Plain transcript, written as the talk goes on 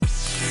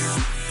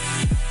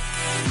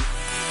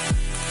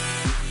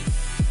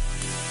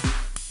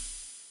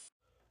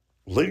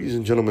Ladies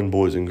and gentlemen,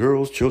 boys and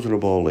girls, children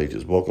of all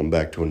ages, welcome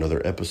back to another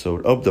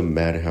episode of the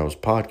Madhouse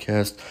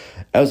Podcast.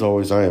 As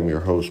always, I am your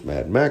host,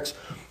 Mad Max.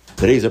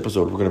 Today's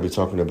episode, we're going to be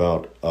talking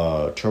about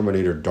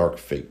Terminator Dark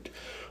Fate.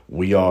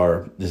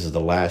 This is the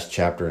last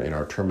chapter in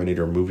our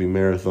Terminator movie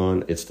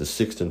marathon. It's the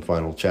sixth and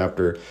final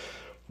chapter.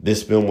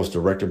 This film was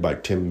directed by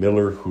Tim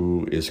Miller,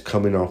 who is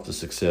coming off the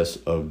success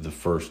of the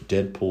first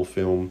Deadpool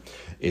film.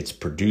 It's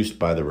produced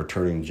by the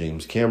returning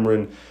James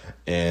Cameron.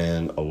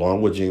 And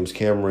along with James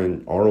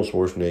Cameron, Arnold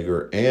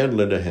Schwarzenegger and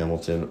Linda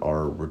Hamilton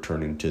are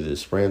returning to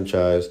this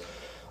franchise.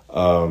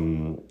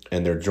 And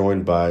they're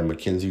joined by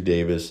Mackenzie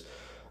Davis,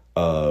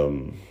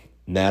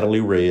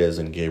 Natalia Reyes,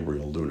 and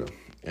Gabriel Luna.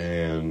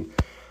 And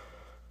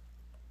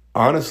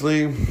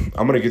honestly,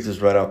 I'm going to get this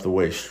right out the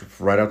way,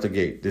 right out the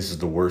gate. This is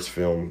the worst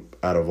film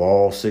out of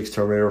all 6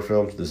 Terminator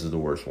films. This is the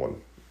worst one.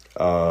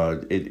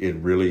 It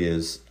really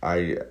is.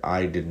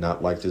 I did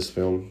not like this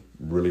film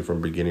really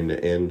from beginning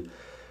to end,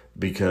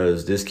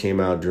 because this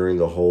came out during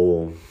the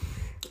whole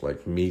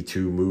Me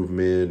Too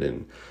movement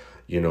and,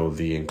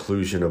 the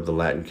inclusion of the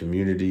Latin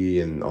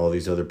community and all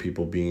these other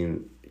people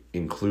being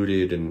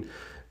included and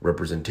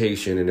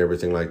representation and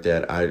everything like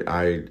that.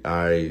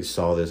 I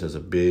saw this as a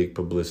big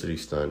publicity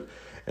stunt.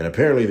 And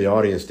apparently the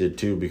audience did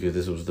too, because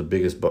this was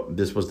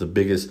the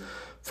biggest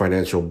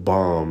financial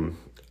bomb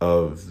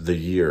of the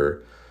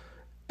year.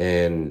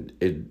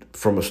 And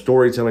from a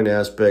storytelling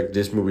aspect,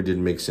 this movie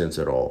didn't make sense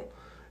at all.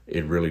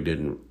 It really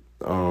didn't.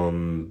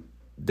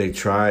 They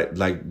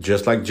tried,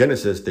 just like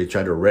Genesis, they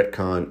tried to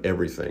retcon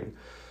everything.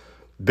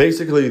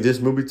 Basically, this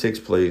movie takes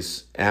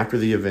place after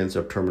the events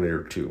of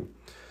Terminator 2.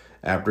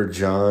 After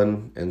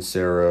John and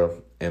Sarah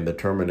and the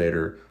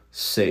Terminator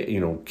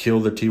kill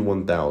the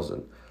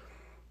T-1000.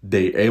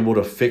 They able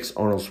to fix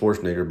Arnold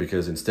Schwarzenegger,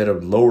 because instead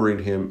of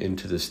lowering him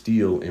into the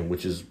steel, in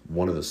which is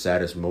one of the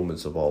saddest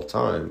moments of all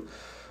time,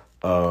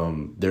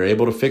 they're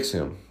able to fix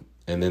him.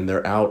 And then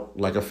they're out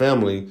like a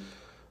family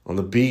on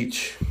the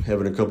beach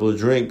having a couple of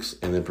drinks.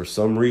 And then for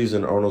some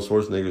reason, Arnold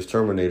Schwarzenegger's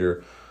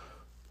Terminator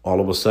all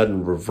of a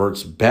sudden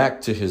reverts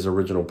back to his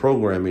original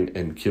programming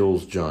and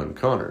kills John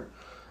Connor.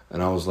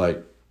 And I was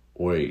like,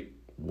 wait,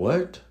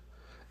 what?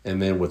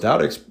 And then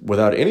without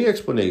any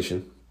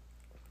explanation,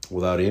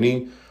 without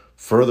any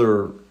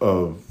further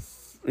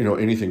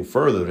anything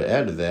further to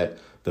add to that,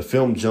 the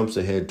film jumps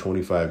ahead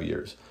 25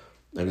 years.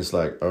 And it's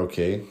like,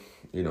 okay,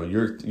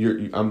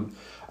 I'm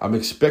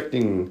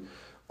expecting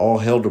all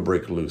hell to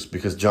break loose,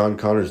 because John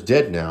Connor's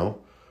dead now.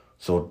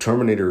 So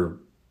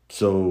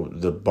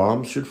the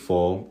bombs should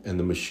fall and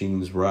the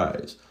machines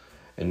rise.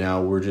 And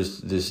now we're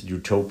just this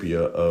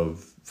utopia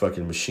of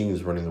fucking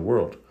machines running the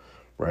world,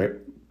 right?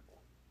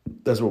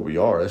 That's what we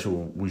are. That's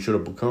what we should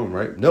have become,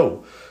 right?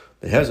 No,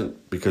 it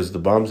hasn't, because the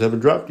bombs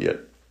haven't dropped yet.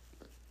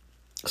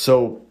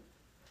 So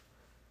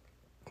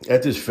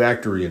at this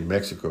factory in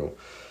Mexico,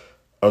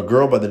 a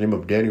girl by the name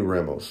of Dani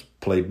Ramos,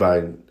 played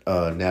by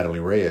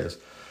Natalia Reyes,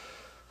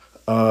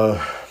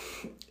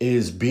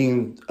 is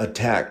being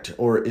attacked,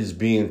 or is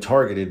being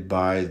targeted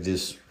by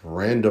this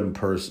random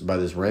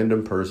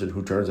person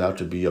who turns out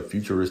to be a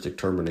futuristic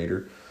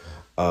Terminator,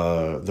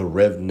 the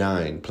Rev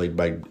 9, played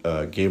by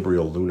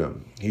Gabriel Luna.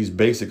 He's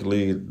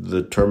basically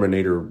the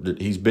Terminator.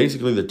 He's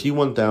basically the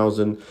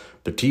T-1000,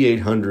 the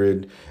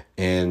T-800,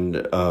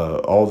 and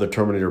all the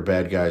Terminator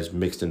bad guys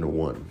mixed into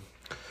one.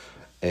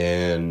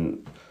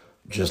 And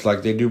just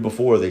like they do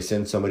before, they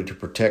send somebody to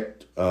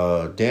protect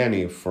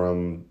Danny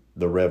from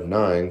the Rev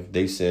 9.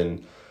 They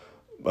send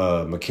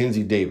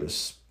Mackenzie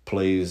Davis,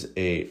 plays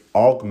a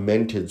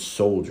augmented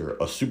soldier,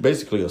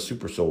 basically a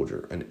super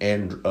soldier,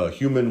 a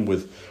human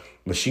with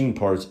machine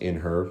parts in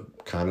her,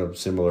 kind of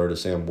similar to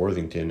Sam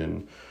Worthington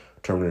in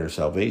Terminator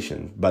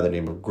Salvation, by the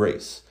name of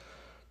Grace,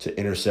 to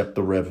intercept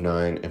the Rev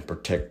 9 and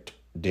protect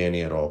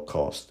Danny at all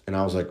costs. And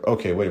I was like,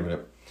 okay, wait a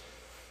minute.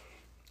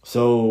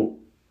 So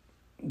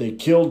they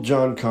killed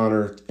John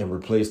Connor and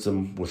replaced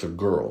him with a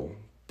girl.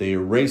 They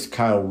erased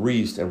Kyle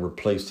Reese and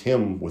replaced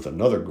him with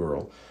another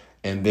girl.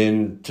 And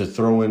then to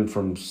throw in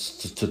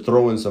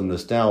some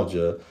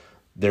nostalgia,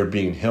 they're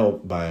being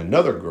helped by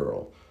another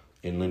girl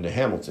in Linda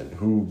Hamilton,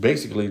 who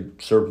basically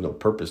serves no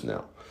purpose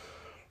now.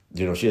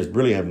 She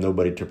really have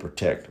nobody to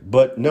protect.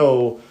 But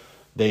no,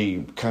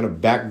 they kind of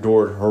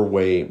backdoored her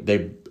way.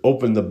 They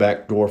opened the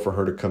back door for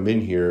her to come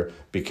in here,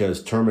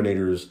 because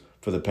Terminators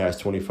for the past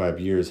 25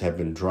 years have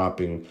been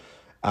dropping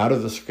out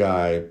of the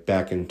sky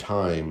back in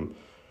time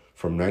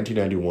from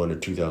 1991 to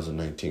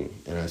 2019.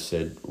 And I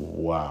said,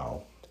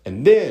 wow.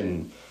 And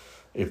then,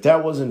 if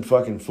that wasn't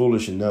fucking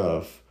foolish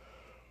enough,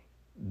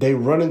 they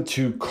run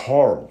into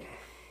Carl,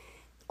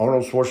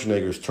 Arnold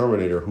Schwarzenegger's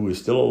Terminator, who is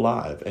still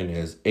alive and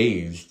has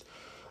aged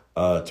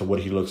to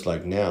what he looks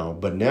like now.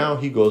 But now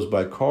he goes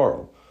by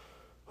Carl,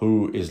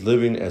 who is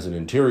living as an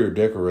interior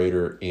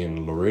decorator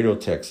in Laredo,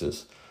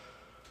 Texas,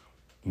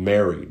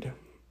 married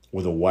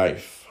with a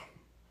wife.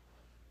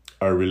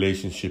 Our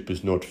relationship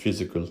is not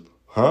physical.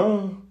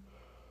 Huh?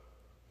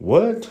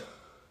 What?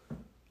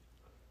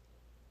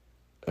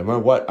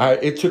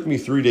 It took me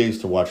 3 days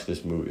to watch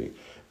this movie,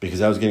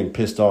 because I was getting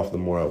pissed off the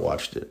more I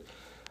watched it.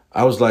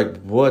 I was like,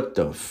 what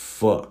the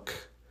fuck?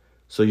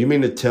 So you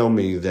mean to tell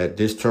me that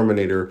this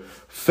Terminator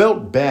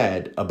felt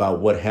bad about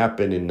what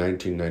happened in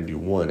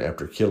 1991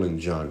 after killing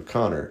John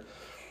Connor,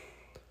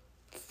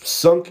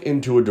 sunk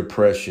into a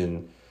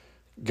depression,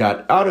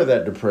 got out of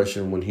that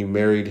depression when he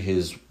married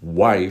his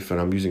wife,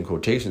 and I'm using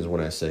quotations when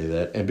I say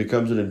that, and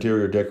becomes an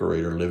interior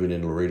decorator living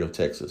in Laredo,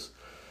 Texas.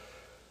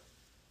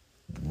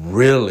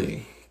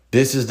 Really?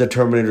 This is the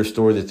Terminator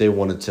story that they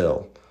want to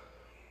tell.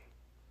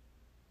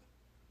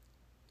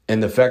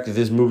 And the fact that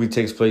this movie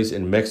takes place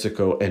in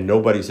Mexico and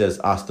nobody says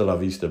hasta la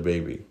vista,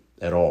 baby,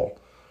 at all.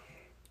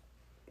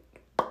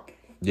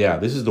 Yeah,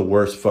 this is the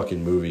worst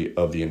fucking movie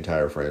of the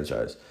entire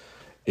franchise.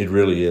 It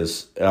really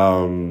is.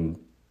 I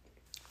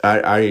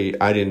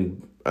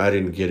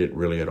didn't get it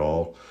really at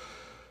all.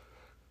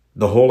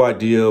 The whole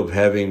idea of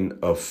having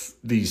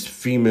these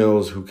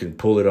females who can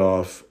pull it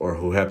off or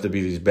who have to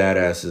be these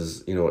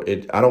badasses,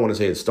 I don't want to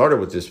say it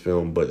started with this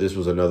film, but this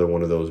was another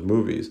one of those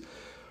movies.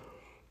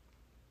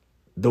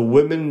 The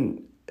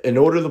women, in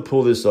order to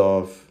pull this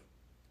off,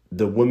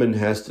 the woman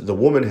has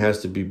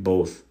to be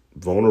both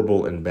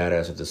vulnerable and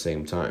badass at the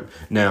same time.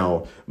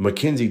 Now,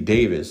 Mackenzie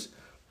Davis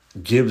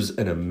gives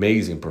an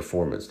amazing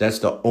performance. That's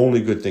the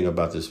only good thing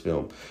about this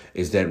film,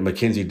 is that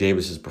Mackenzie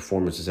Davis's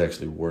performance is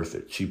actually worth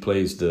it. She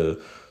plays the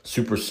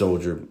super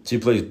soldier. She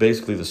plays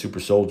basically the super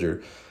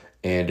soldier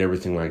and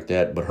everything like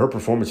that. But her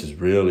performance is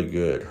really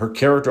good. Her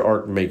character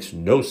arc makes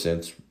no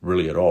sense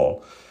really at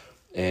all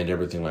and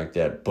everything like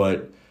that.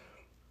 But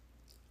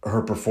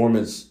her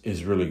performance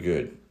is really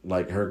good.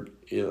 Like her,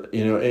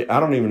 I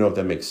don't even know if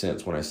that makes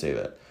sense when I say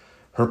that.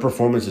 Her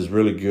performance is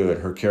really good.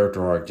 Her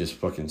character arc just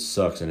fucking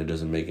sucks, and it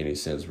doesn't make any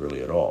sense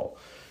really at all.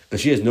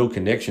 Because she has no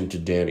connection to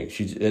Danny.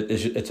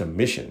 It's a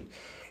mission.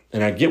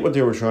 And I get what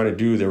they were trying to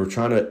do. They were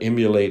trying to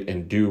emulate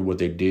and do what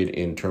they did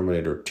in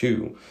Terminator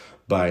 2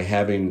 by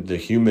having the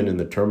human and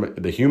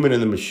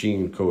the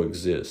machine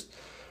coexist.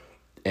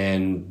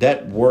 And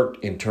that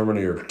worked in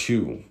Terminator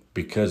 2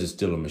 because it's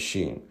still a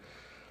machine.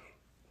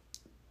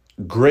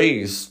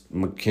 Grace,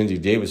 Mackenzie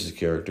Davis's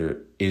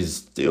character, is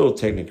still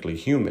technically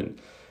human,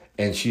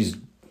 and she's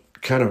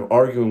kind of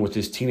arguing with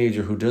this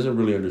teenager who doesn't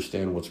really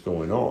understand what's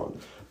going on.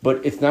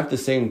 But it's not the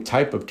same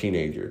type of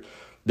teenager.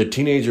 The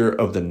teenager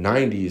of the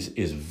 90s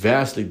is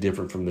vastly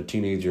different from the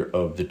teenager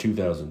of the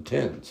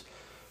 2010s.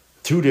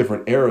 Two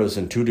different eras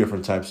and two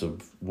different types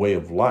of way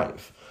of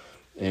life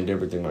and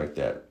everything like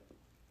that.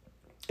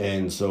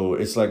 And so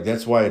it's like,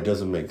 that's why it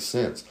doesn't make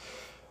sense.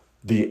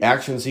 The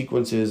action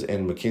sequences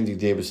and Mackenzie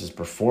Davis's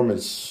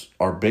performance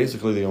are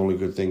basically the only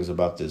good things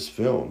about this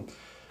film.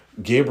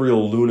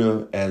 Gabriel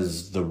Luna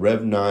as the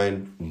Rev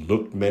 9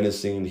 looked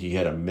menacing. He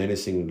had a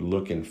menacing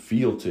look and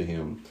feel to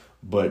him,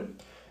 but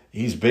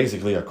he's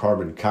basically a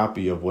carbon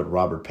copy of what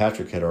Robert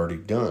Patrick had already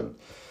done.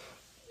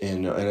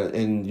 And it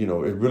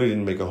really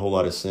didn't make a whole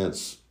lot of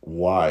sense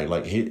why.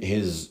 Like,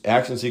 his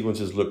action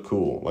sequences look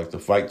cool. Like, the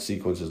fight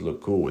sequences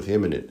look cool with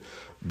him in it.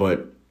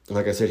 But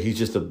like I said, he's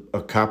just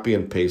a copy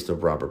and paste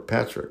of Robert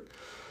Patrick.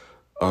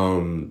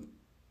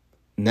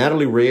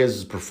 Natalia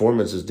Reyes'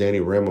 performance as Danny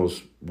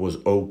Ramos was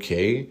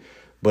okay,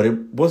 but it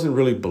wasn't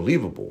really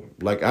believable.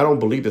 Like, I don't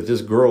believe that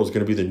this girl is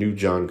going to be the new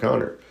John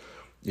Connor.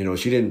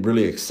 She didn't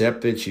really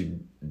accept it. She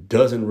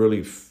doesn't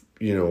really,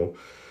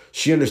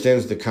 she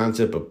understands the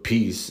concept of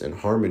peace and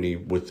harmony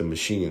with the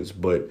machines.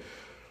 But,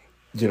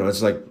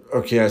 it's like,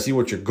 okay, I see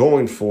what you're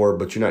going for,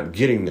 but you're not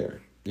getting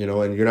there. And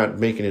you're not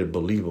making it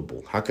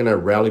believable. How can I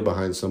rally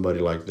behind somebody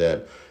like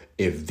that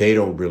if they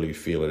don't really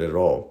feel it at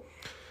all?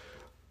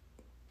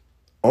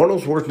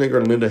 Arnold Schwarzenegger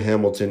and Linda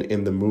Hamilton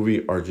in the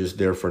movie are just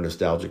there for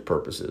nostalgic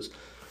purposes.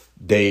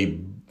 They,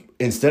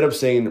 instead of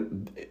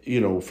saying,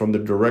 from the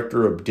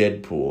director of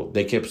Deadpool,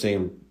 they kept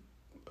saying,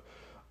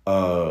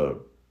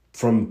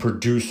 from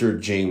producer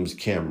James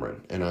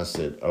Cameron. And I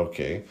said,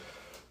 okay.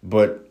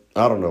 But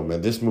I don't know,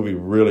 man. This movie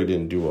really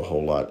didn't do a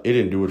whole lot. It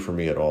didn't do it for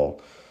me at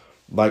all.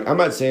 Like, I'm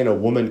not saying a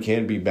woman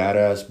can't be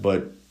badass,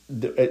 but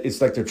it's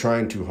like they're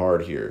trying too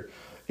hard here.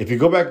 If you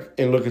go back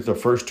and look at the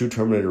first two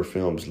Terminator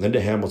films,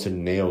 Linda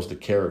Hamilton nails the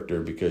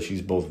character because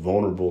she's both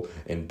vulnerable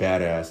and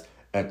badass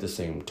at the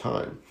same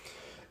time.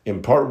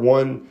 In part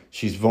one,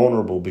 she's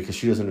vulnerable because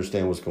she doesn't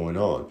understand what's going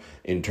on.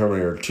 In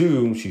Terminator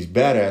 2, she's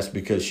badass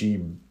because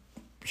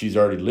she's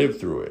already lived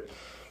through it.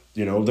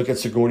 Look at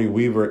Sigourney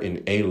Weaver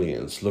in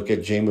Aliens. Look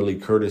at Jamie Lee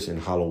Curtis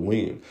in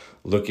Halloween.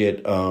 Look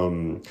at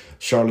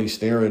Charlize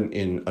Theron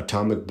in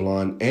Atomic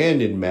Blonde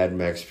and in Mad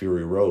Max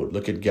Fury Road.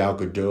 Look at Gal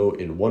Gadot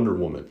in Wonder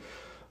Woman.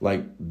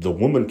 Like, the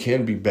woman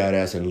can be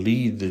badass and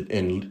lead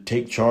and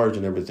take charge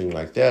and everything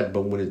like that,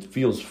 but when it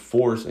feels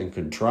forced and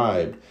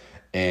contrived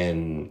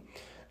and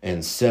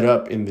set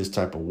up in this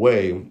type of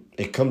way,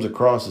 it comes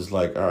across as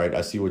like, all right,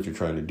 I see what you're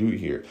trying to do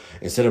here.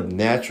 Instead of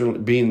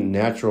being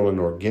natural and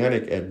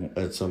organic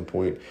at some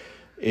point,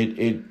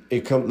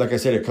 it comes, like I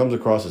said, it comes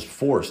across as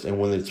forced. And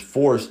when it's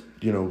forced,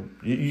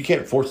 you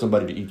can't force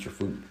somebody to eat your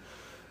food,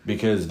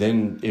 because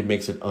then it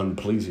makes it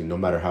unpleasing, no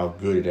matter how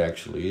good it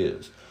actually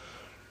is,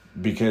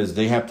 because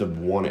they have to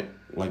want it.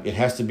 Like, it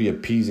has to be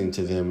appeasing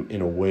to them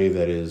in a way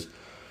that is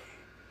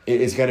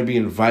it's got to be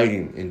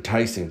inviting,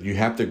 enticing. You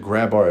have to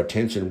grab our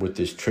attention with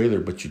this trailer,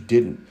 but you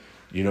didn't.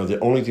 You know, the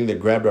only thing that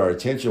grabbed our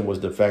attention was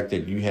the fact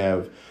that you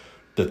have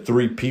the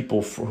three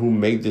people who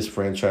made this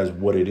franchise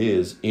what it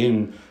is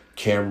in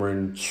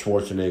Cameron,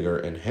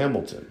 Schwarzenegger, and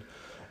Hamilton.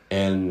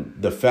 And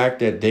the fact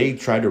that they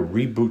tried to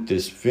reboot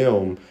this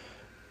film,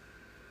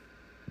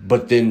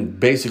 but then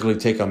basically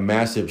take a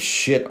massive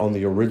shit on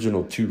the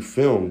original two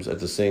films at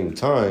the same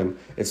time,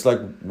 it's like,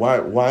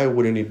 why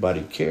would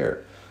anybody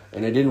care?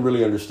 And I didn't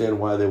really understand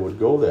why they would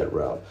go that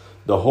route.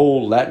 The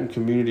whole Latin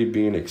community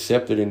being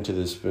accepted into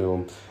this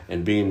film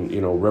and being,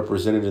 you know,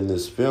 represented in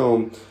this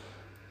film,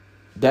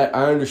 that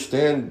I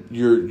understand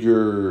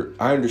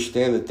I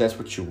understand that that's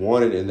what you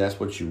wanted and that's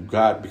what you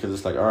got, because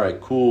it's like, all right,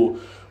 cool,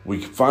 we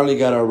finally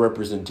got our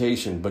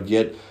representation, but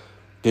yet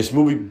this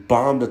movie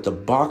bombed at the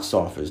box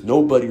office.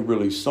 Nobody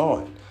really saw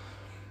it.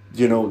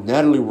 You know,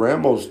 Natalie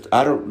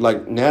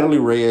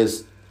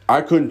Reyes,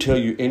 I couldn't tell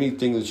you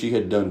anything that she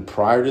had done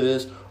prior to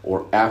this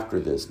or after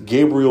this.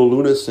 Gabriel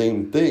Luna,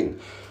 same thing.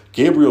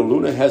 Gabriel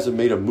Luna hasn't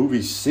made a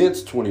movie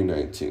since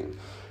 2019.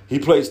 He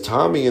plays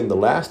Tommy in The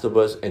Last of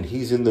Us, and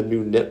he's in the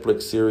new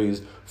Netflix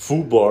series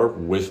Fubar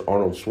with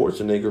Arnold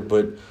Schwarzenegger.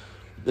 But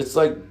it's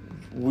like,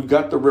 we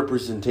got the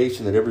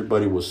representation that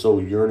everybody was so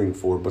yearning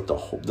for, but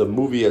the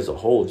movie as a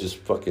whole just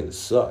fucking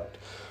sucked.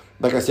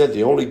 Like I said,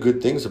 the only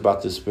good things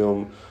about this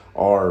film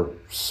are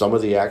some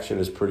of the action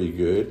is pretty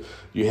good.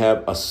 You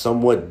have a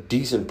somewhat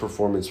decent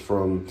performance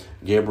from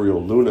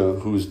Gabriel Luna,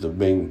 who's the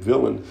main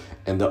villain,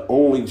 and the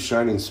only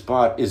shining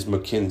spot is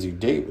Mackenzie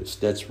Davis.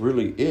 That's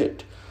really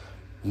it.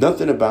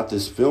 Nothing about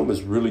this film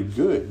is really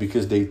good,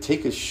 because they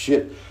take a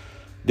shit.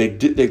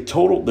 The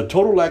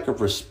total lack of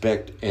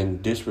respect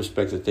and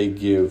disrespect that they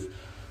give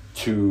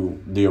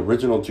to the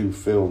original two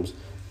films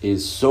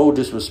is so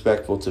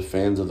disrespectful to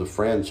fans of the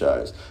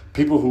franchise.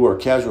 People who are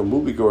casual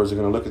moviegoers are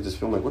going to look at this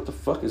film like, what the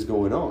fuck is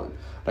going on?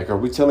 Like, are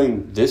we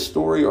telling this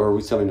story or are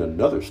we telling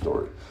another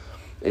story?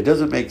 It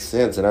doesn't make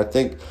sense. And I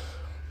think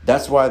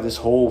that's why this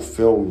whole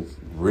film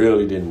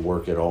really didn't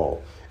work at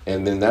all.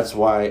 And then that's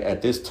why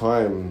at this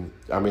time,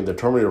 I mean, the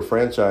Terminator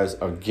franchise,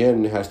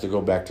 again, has to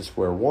go back to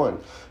square one.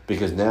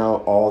 Because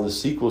now all the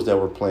sequels that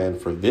were planned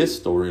for this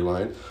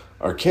storyline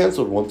are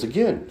canceled once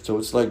again. So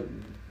it's like,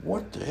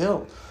 what the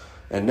hell?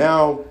 And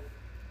now,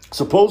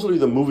 supposedly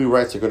the movie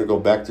rights are going to go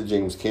back to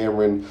James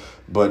Cameron.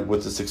 But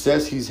with the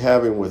success he's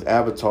having with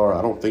Avatar,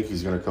 I don't think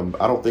he's going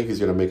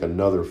to make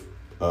another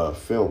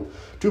film.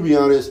 To be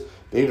honest,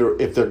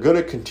 if they're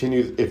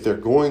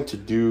going to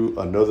do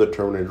another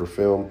Terminator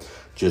film,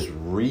 just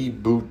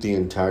reboot the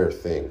entire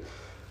thing.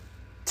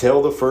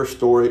 Tell the first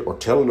story or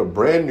tell a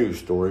brand new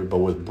story, but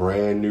with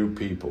brand new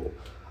people.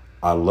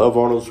 I love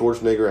Arnold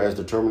Schwarzenegger as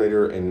the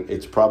Terminator, and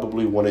it's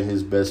probably one of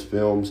his best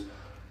films.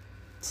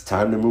 It's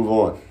time to move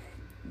on.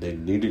 They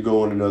need to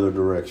go in another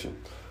direction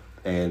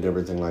and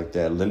everything like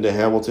that. Linda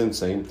Hamilton,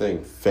 same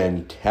thing.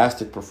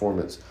 Fantastic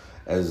performance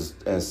as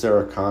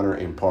Sarah Connor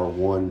in part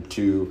 1,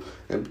 2,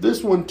 and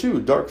this one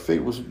too. Dark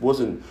Fate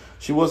wasn't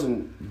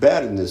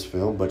bad in this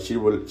film, but she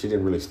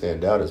didn't really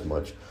stand out as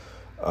much.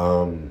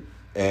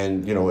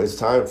 And, you know, it's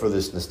time for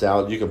this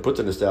nostalgia. You can put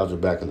the nostalgia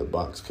back in the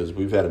box, because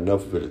we've had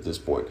enough of it at this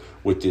point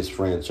with this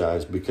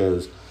franchise.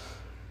 Because,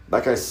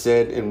 like I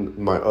said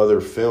in my other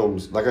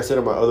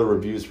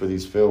reviews for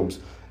these films,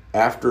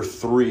 after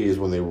 3 is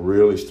when they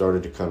really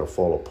started to kind of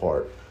fall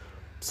apart.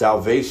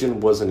 Salvation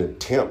was an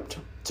attempt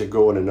to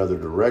go in another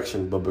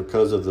direction, but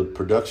because of the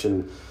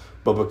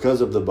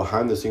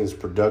behind-the-scenes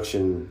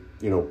production,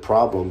 you know,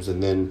 problems,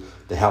 and then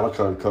the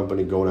Helicon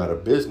company going out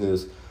of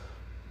business,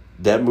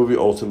 that movie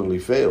ultimately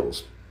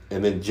fails.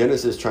 And then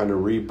Genesis trying to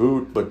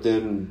reboot, but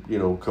then, you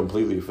know,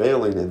 completely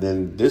failing. And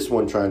then this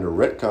one trying to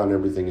retcon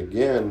everything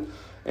again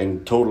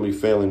and totally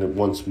failing it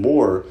once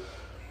more.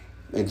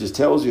 It just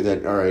tells you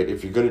that, all right,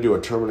 if you're going to do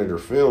a Terminator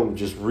film,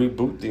 just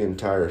reboot the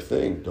entire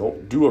thing.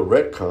 Don't do a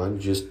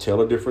retcon. Just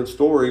tell a different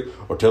story,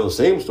 or tell the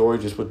same story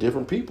just with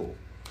different people.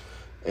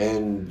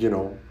 And, you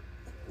know,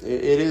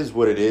 it is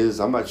what it is.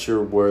 I'm not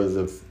sure where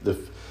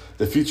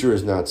the future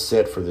is not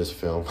set for this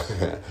film,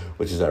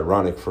 which is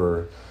ironic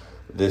for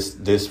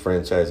this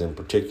franchise in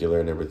particular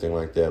and everything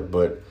like that.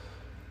 But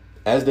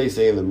as they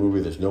say in the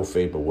movie, there's no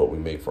fate but what we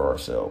make for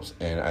ourselves.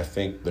 And I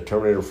think the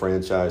Terminator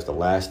franchise, the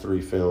last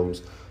 3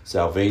 films,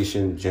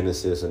 Salvation,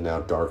 Genesis, and now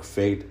Dark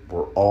Fate,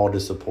 were all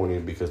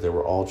disappointing because they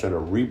were all trying to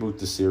reboot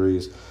the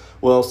series.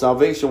 Well,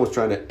 Salvation was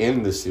trying to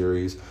end the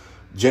series.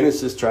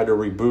 Genesis tried to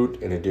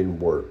reboot, and it didn't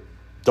work.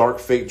 Dark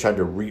Fate tried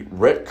to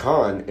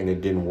retcon, and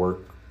it didn't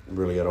work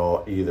really at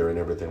all either, and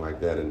everything like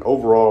that. And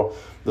overall,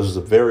 this was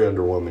a very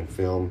underwhelming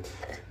film.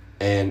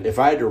 And if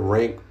I had to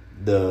rank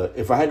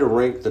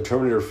the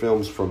Terminator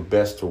films from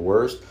best to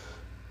worst,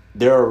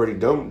 they're already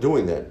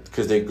doing that,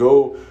 because they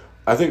go.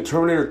 I think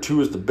Terminator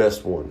 2 is the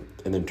best one,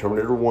 and then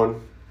Terminator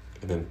 1,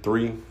 and then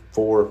 3,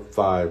 4,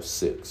 5,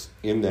 6,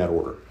 in that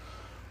order,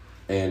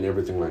 and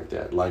everything like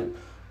that. Like,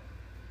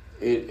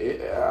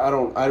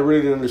 I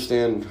really didn't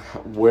understand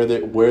where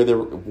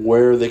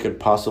they could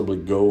possibly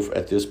go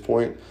at this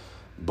point.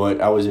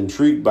 But I was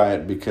intrigued by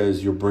it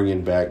because you're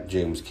bringing back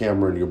James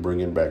Cameron, you're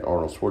bringing back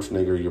Arnold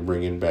Schwarzenegger, you're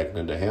bringing back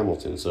Linda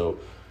Hamilton. So,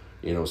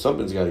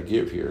 something's got to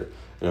give here.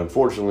 And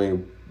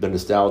unfortunately, the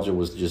nostalgia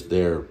was just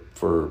there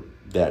for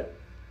that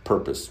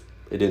purpose.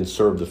 It didn't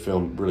serve the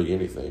film really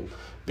anything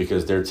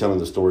because they're telling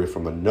the story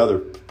from another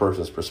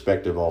person's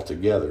perspective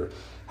altogether.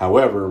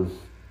 However,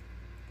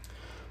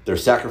 they're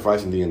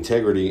sacrificing the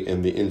integrity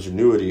and the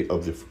ingenuity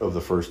of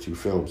the first two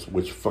films,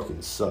 which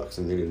fucking sucks,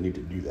 and they didn't need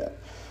to do that.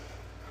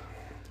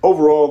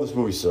 Overall, this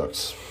movie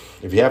sucks.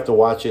 If you have to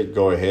watch it,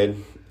 go ahead.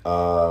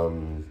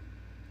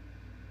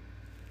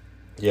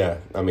 Yeah,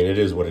 I mean, it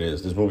is what it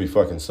is. This movie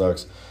fucking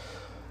sucks.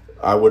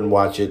 I wouldn't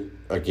watch it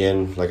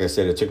again. Like I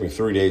said, it took me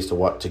 3 days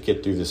to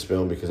get through this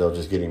film because I was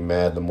just getting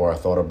mad. The more I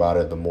thought about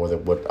it, the more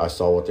that what I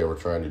saw what they were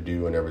trying to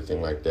do and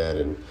everything like that.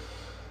 And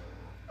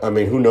I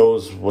mean, who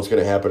knows what's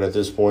going to happen at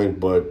this point?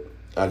 But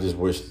I just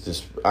wish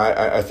this.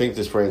 I think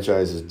this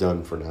franchise is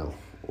done for now.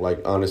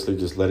 Like, honestly,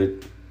 just let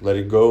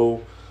it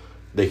go.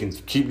 They can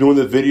keep doing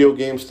the video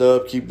game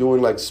stuff, keep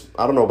doing, like,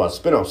 I don't know about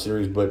spinoff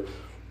series, but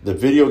the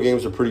video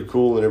games are pretty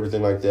cool and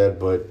everything like that.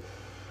 But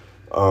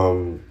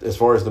as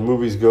far as the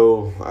movies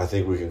go, I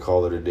think we can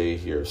call it a day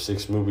here.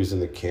 6 movies in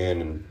the can,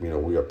 and,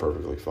 we are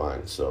perfectly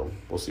fine. So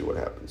we'll see what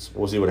happens.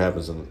 We'll see what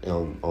happens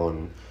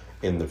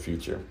in the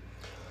future.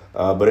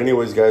 But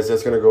anyways, guys,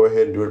 that's going to go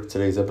ahead and do it for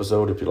today's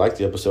episode. If you like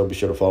the episode, be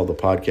sure to follow the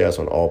podcast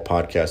on all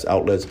podcast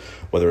outlets,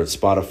 whether it's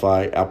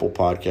Spotify, Apple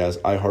Podcasts,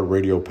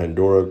 iHeartRadio,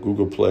 Pandora,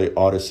 Google Play,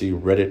 Odyssey,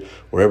 Reddit,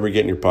 wherever you're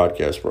getting your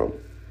podcast from.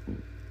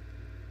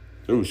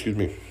 Oh, excuse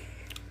me.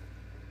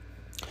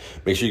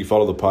 Make sure you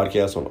follow the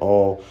podcast on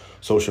all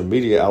social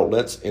media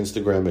outlets,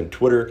 Instagram and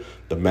Twitter,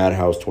 the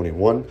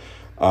Madhouse21.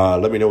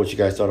 Let me know what you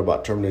guys thought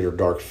about Terminator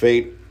Dark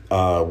Fate.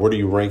 Where do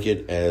you rank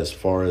it as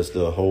far as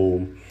the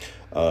whole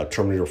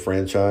Terminator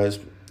franchise?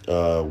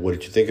 What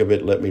did you think of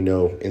it? Let me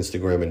know.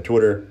 Instagram and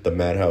Twitter, the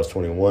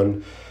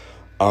Madhouse21.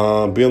 Be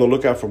on the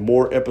lookout for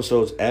more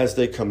episodes as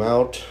they come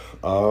out.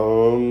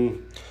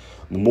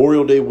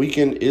 Memorial Day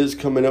weekend is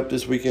coming up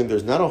this weekend.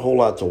 There's not a whole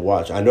lot to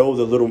watch. I know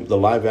the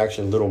live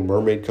action Little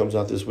Mermaid comes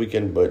out this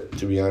weekend, but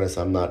to be honest,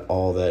 I'm not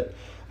all that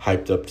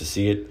hyped up to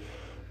see it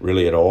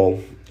really at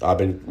all. I've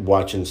been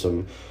watching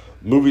some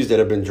movies that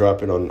have been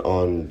dropping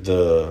on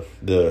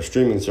the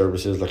streaming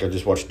services. Like, I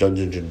just watched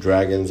Dungeons and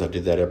Dragons. I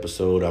did that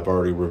episode. I've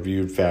already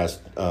reviewed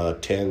Fast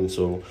 10,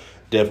 so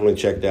definitely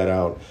check that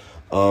out.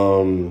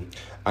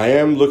 I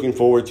am looking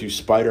forward to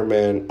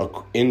Spider-Man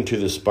Into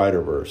the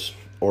Spider-Verse,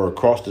 or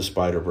Across the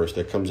Spider-Verse,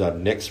 that comes out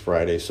next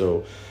Friday.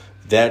 So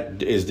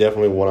that is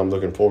definitely what I'm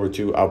looking forward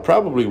to. I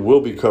probably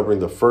will be covering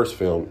the first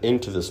film,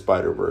 Into the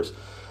Spider-Verse.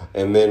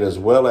 And then, as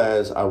well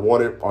as, I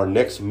wanted our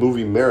next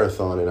movie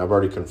marathon, and I've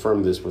already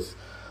confirmed this with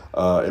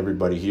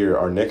everybody here.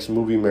 Our next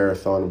movie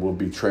marathon will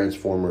be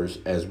Transformers,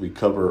 as we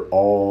cover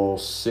all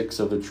 6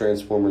 of the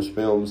Transformers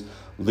films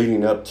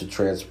leading up to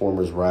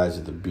Transformers Rise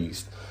of the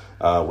Beast,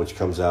 which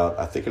comes out,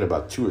 I think, in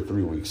about 2 or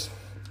 3 weeks.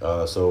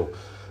 So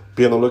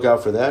be on the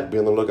lookout for that. Be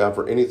on the lookout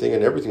for anything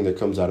and everything that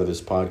comes out of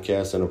this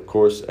podcast. And of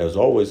course, as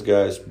always,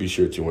 guys, be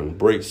sure to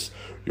embrace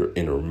your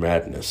inner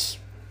madness.